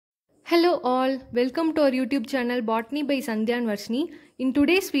Hello all, welcome to our YouTube channel Botany by Sandhya and Varshini. In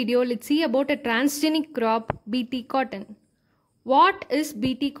today's video, let's see about a transgenic crop, BT cotton. What is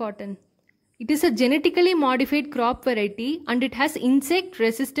BT cotton? It is a genetically modified crop variety and it has insect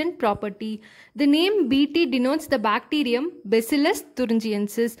resistant property. The name BT denotes the bacterium Bacillus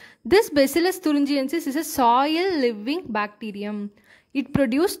thuringiensis. This Bacillus thuringiensis is a soil living bacterium. It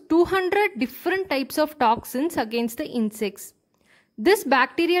produces 200 different types of toxins against the insects. This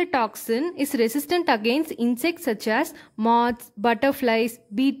bacterial toxin is resistant against insects such as moths, butterflies,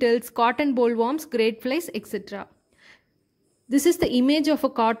 beetles, cotton bollworms, great flies, etc. This is the image of a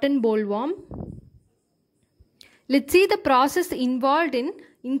cotton bollworm. Let's see the process involved in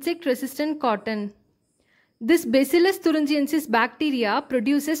insect resistant cotton. This Bacillus thuringiensis bacteria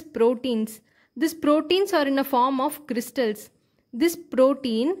produces proteins. These proteins are in a form of crystals. This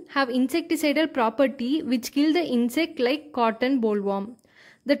protein have insecticidal property which kill the insect like cotton bollworm.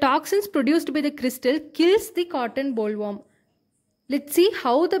 The toxins produced by the crystal kills the cotton bollworm. Let's see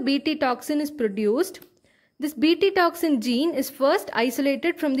how the BT toxin is produced. This BT toxin gene is first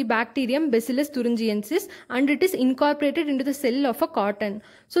isolated from the bacterium Bacillus thuringiensis and it is incorporated into the cell of a cotton.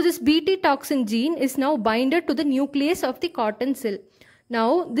 So this BT toxin gene is now binded to the nucleus of the cotton cell.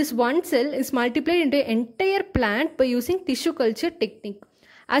 Now, this one cell is multiplied into an entire plant by using tissue culture technique.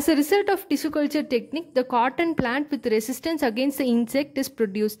 As a result of tissue culture technique, the cotton plant with resistance against the insect is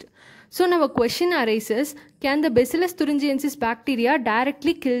produced. So now a question arises, can the Bacillus thuringiensis bacteria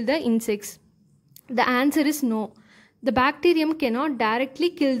directly kill the insects? The answer is no. The bacterium cannot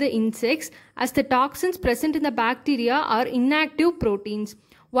directly kill the insects as the toxins present in the bacteria are inactive proteins.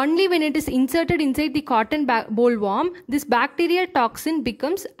 Only when it is inserted inside the cotton bollworm, this bacterial toxin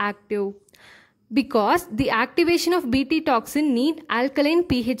becomes active. Because the activation of BT toxin need alkaline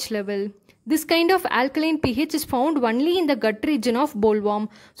pH level. This kind of alkaline pH is found only in the gut region of bollworm.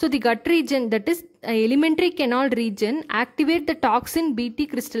 So the gut region, that is elementary canal region, activate the toxin BT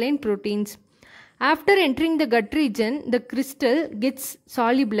crystalline proteins. After entering the gut region, the crystal gets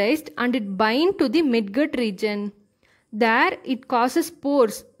solubilized and it binds to the midgut region. There it causes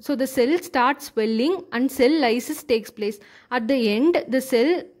pores, so the cell starts swelling and cell lysis takes place. At the end, the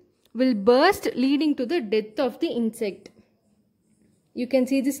cell will burst leading to the death of the insect. You can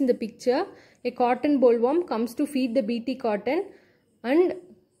see this in the picture. A cotton bollworm comes to feed the BT cotton and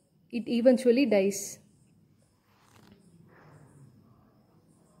it eventually dies.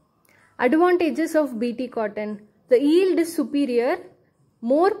 Advantages of BT cotton. The yield is superior,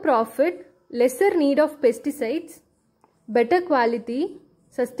 more profit, lesser need of pesticides, better quality,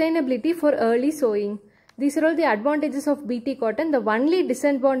 sustainability for early sowing. These are all the advantages of BT cotton. The only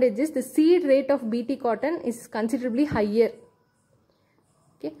disadvantage is the seed rate of BT cotton is considerably higher.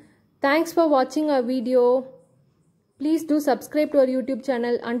 Okay. Thanks for watching our video. Please do subscribe to our YouTube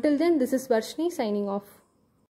channel. Until then, this is Varshini signing off.